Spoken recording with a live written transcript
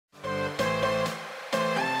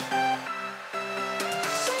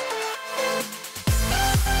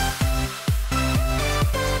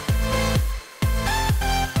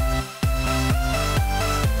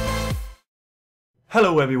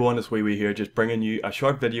Hello everyone, it's Wee here, just bringing you a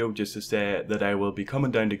short video just to say that I will be coming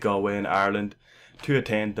down to Galway in Ireland to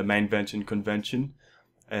attend the Minevention convention.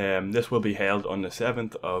 This will be held on the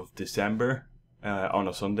 7th of December on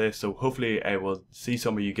a Sunday, so hopefully I will see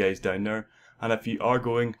some of you guys down there. And if you are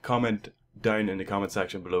going, comment down in the comment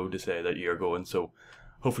section below to say that you're going, so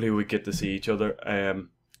hopefully we get to see each other.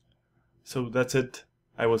 So that's it.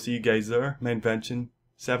 I will see you guys there. Minevention,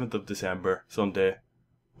 7th of December, Sunday.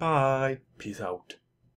 Bye. Peace out.